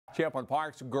Champlin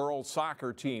Park's girls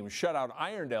soccer team shut out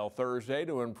Irondale Thursday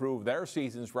to improve their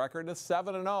season's record to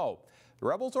 7-0. The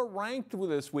Rebels are ranked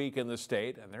this week in the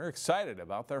state, and they're excited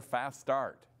about their fast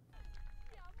start.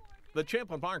 The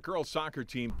Champlin Park Girls Soccer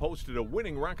team posted a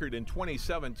winning record in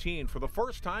 2017 for the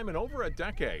first time in over a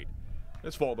decade.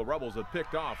 This fall, the Rebels have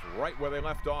picked off right where they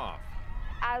left off.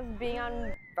 As being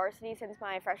on varsity since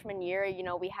my freshman year,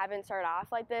 we haven't started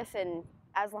off like this and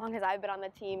as long as I've been on the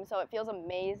team, so it feels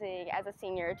amazing as a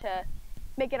senior to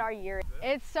make it our year.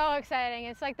 It's so exciting.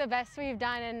 It's like the best we've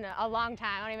done in a long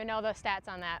time. I don't even know the stats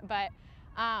on that, but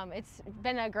it's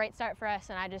been a great start for us,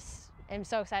 and I just am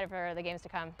so excited for the games to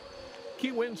come.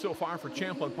 Key wins so far for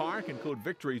Champlin Park include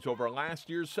victories over last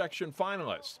year's section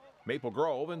finalists, Maple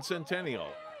Grove and Centennial.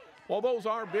 While those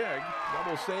are big,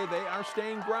 Rebels say they are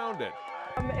staying grounded.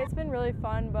 It's been really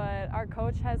fun, but our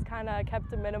coach has kind of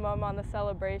kept a minimum on the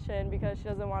celebration because she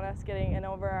doesn't want us getting in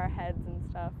over our heads and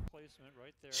stuff.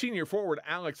 Senior forward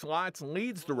Alex Lotz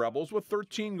leads the Rebels with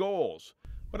 13 goals.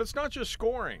 But it's not just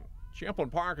scoring. Champlin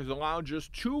Park has allowed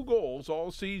just 2 goals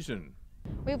all season.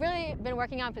 We've really been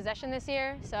working on possession this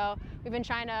year, so we've been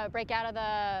trying to break out of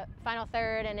the final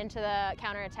third and into the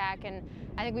counterattack, and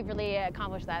I think we've really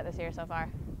accomplished that this year so far.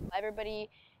 Everybody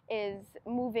is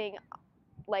moving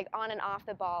like on and off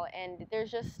the ball, and there's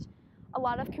just a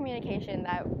lot of communication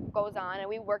that goes on, and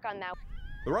we work on that.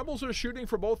 The Rebels are shooting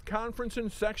for both conference and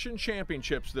section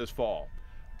championships this fall.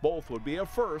 Both would be a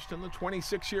first in the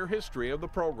 26-year history of the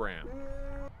program.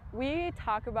 We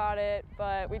talk about it,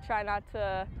 but we try not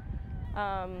to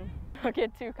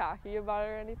get too cocky about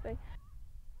it or anything.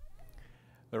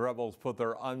 The Rebels put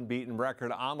their unbeaten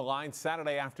record on the line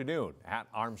Saturday afternoon at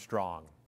Armstrong.